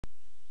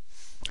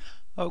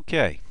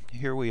Okay,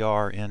 here we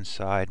are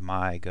inside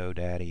my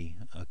GoDaddy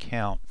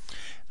account,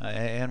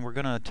 and we're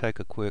going to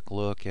take a quick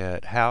look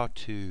at how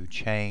to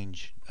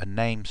change a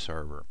name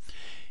server.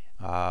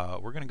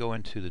 We're going to go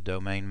into the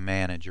domain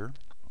manager,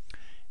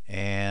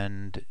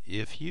 and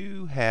if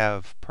you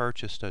have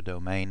purchased a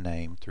domain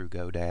name through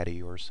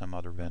GoDaddy or some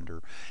other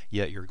vendor,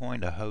 yet you're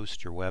going to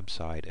host your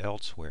website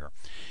elsewhere,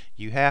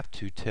 you have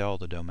to tell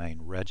the domain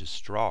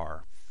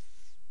registrar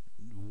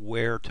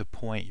where to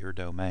point your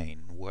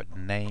domain, what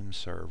name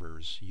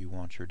servers you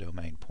want your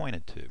domain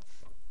pointed to.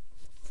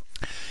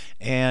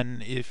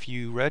 And if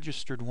you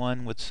registered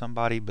one with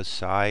somebody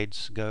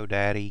besides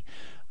GoDaddy,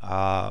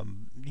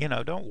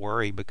 don't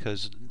worry,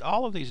 because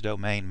all of these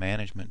domain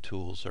management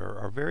tools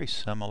are very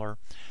similar.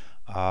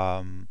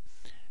 Um,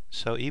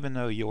 so even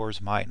though yours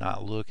might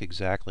not look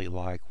exactly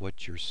like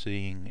what you're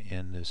seeing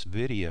in this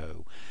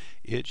video,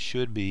 it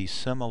should be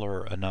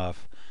similar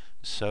enough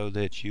so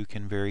that you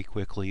can very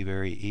quickly,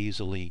 very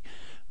easily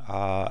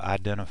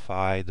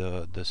identify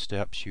the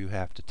steps you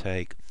have to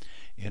take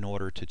in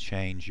order to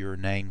change your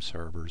name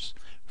servers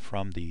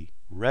from the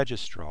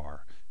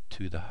registrar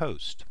to the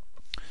host.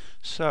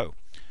 So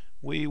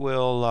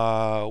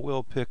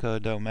we'll pick a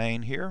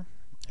domain here,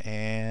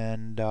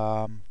 and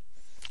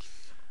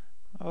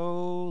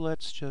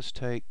let's just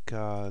take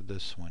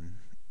this one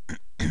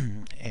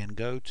and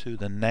go to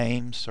the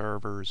name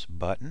servers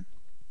button.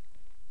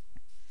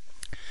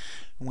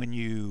 When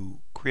you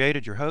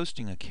created your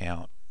hosting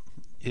account,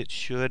 it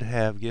should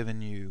have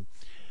given you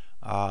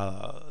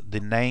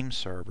the name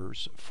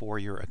servers for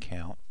your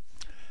account.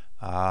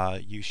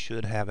 You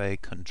should have a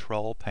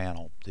control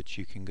panel that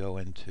you can go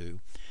into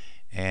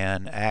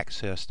and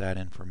access that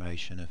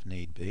information if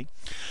need be.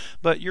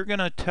 But you're going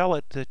to tell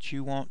it that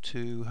you want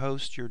to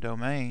host your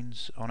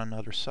domains on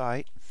another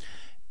site.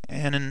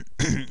 And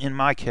in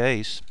my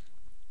case,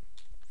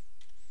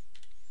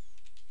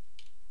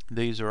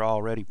 these are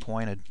already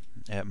pointed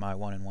at my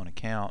one-in-one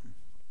account.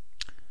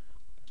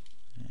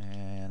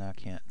 And I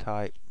can't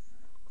type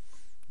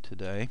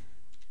today.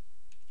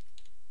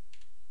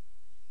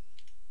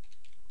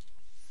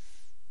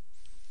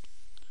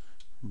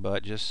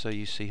 But just so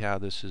you see how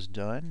this is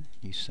done,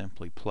 you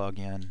simply plug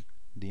in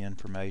the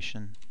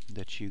information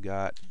that you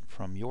got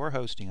from your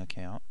hosting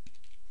account.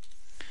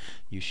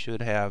 You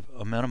should have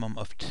a minimum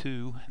of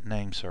 2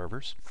 name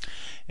servers,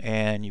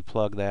 and you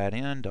plug that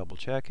in, double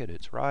check it,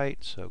 it's right,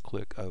 so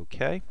click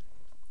OK.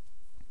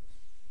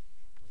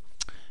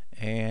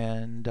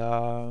 And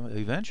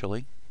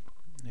eventually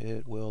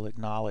it will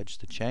acknowledge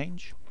the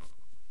change.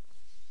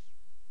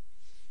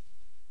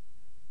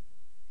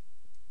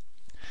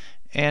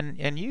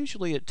 And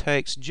usually it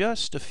takes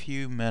just a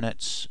few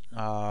minutes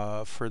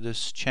for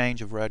this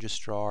change of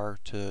registrar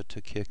to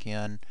kick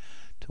in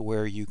to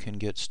where you can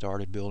get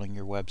started building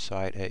your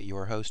website at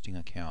your hosting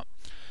account.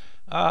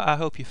 I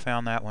hope you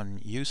found that one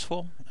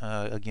useful.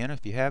 Again,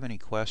 if you have any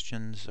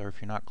questions or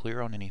if you're not clear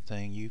on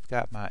anything, you've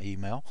got my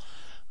email.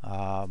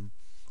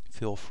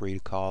 Feel free to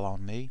call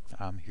on me.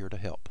 I'm here to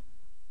help.